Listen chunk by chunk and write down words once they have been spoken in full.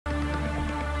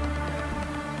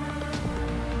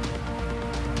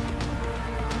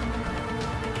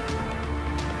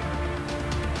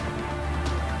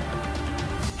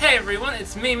Hey everyone,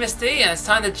 it's me, Mr.E, and it's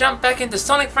time to jump back into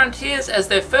Sonic Frontiers as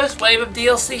their first wave of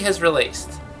DLC has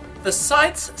released. The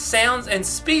Sights, Sounds and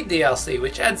Speed DLC,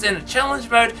 which adds in a challenge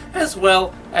mode as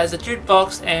well as a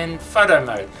Jukebox and photo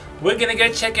mode. We're gonna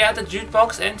go check out the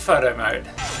Jukebox and photo mode.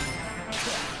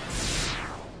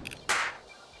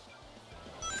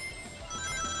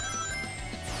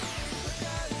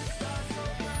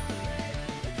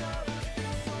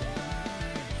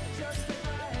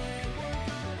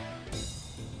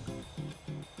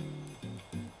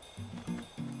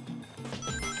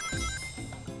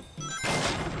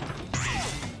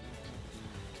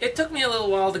 It took me a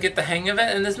little while to get the hang of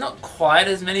it, and there's not quite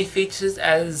as many features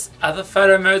as other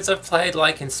photo modes I've played,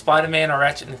 like in Spider-Man or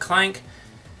Ratchet and Clank,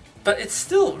 but it's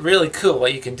still really cool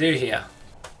what you can do here.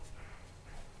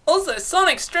 Also,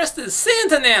 Sonic's dressed as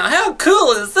Santa now! How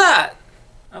cool is that?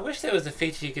 I wish there was a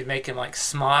feature you could make him like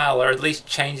smile or at least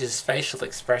change his facial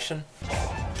expression.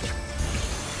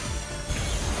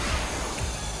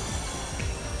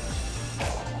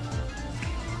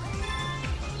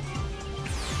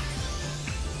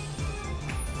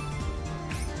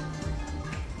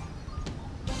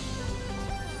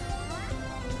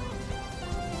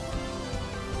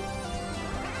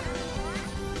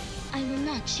 I will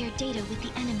not share data with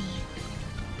the enemy.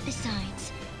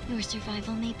 Besides, your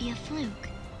survival may be a fluke.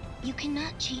 You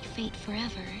cannot cheat fate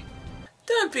forever.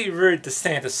 Don't be rude to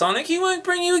Santa, Sonic. He won't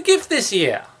bring you a gift this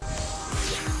year.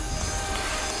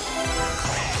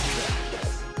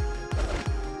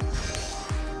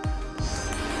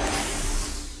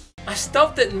 I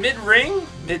stopped at mid-ring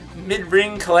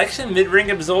collection, mid-ring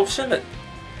absorption, but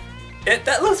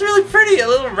that looks really pretty, a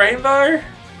little rainbow.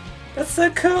 That's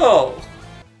so cool.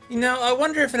 You know, I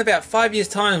wonder if in about 5 years'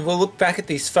 time we'll look back at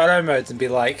these photo modes and be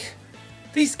like,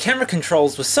 these camera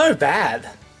controls were so bad.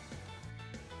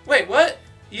 Wait, what?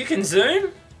 You can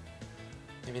zoom?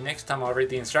 Maybe next time I'll read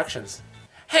the instructions.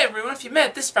 Hey everyone, if you made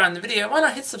it this far in the video, why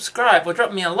not hit subscribe or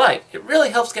drop me a like? It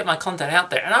really helps get my content out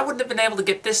there, and I wouldn't have been able to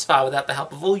get this far without the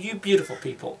help of all you beautiful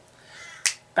people.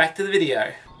 Back to the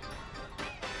video.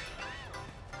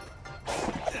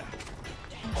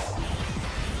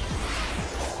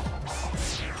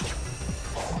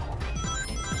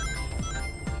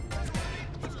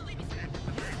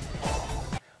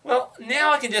 Well,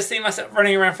 now I can just see myself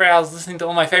running around for hours listening to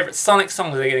all my favourite Sonic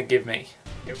songs they're going to give me.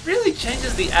 It really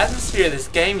changes the atmosphere of this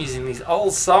game using these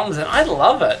old songs, and I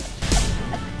love it.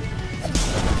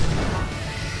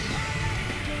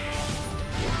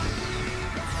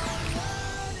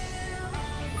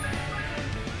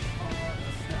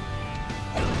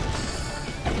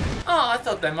 Oh, I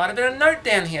thought there might have been a note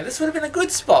down here. This would have been a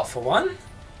good spot for one.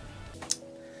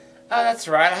 Oh, that's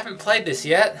right, I haven't played this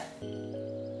yet.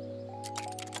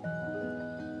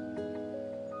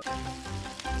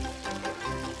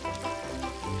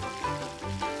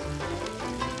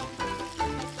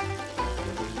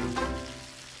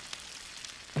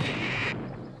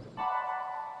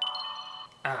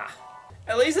 Ah.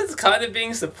 At least it's kind of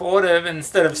being supportive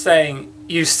instead of saying,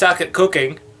 you suck at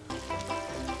cooking.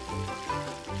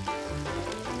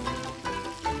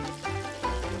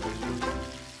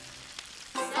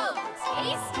 So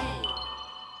tasty!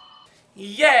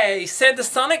 Yay! Santa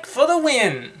Sonic for the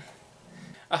win!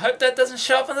 I hope that doesn't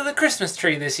show up under the Christmas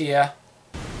tree this year.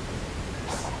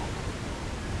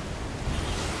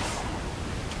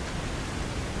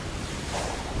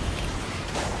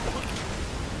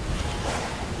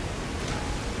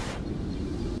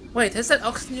 Wait, has that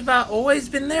oxygen bar always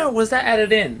been there, or was that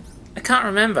added in? I can't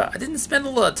remember. I didn't spend a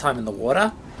lot of time in the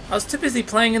water. I was too busy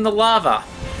playing in the lava.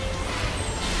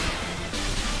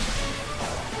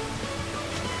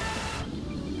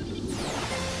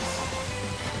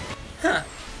 Huh.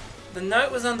 The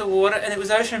note was underwater and it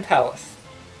was Ocean Palace.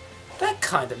 That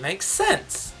kinda makes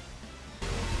sense.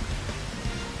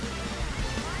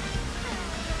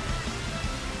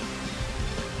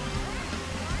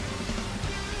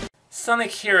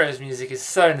 Sonic Heroes music is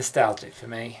so nostalgic for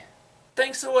me.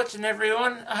 Thanks for watching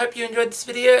everyone. I hope you enjoyed this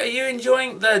video. Are you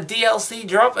enjoying the DLC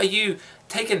drop? Are you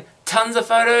taking tons of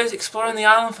photos, exploring the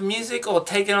island for music, or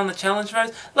taking on the challenge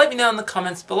modes? Let me know in the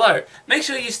comments below. Make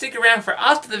sure you stick around for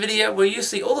after the video where you'll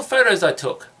see all the photos I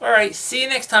took. Alright, see you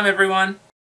next time everyone.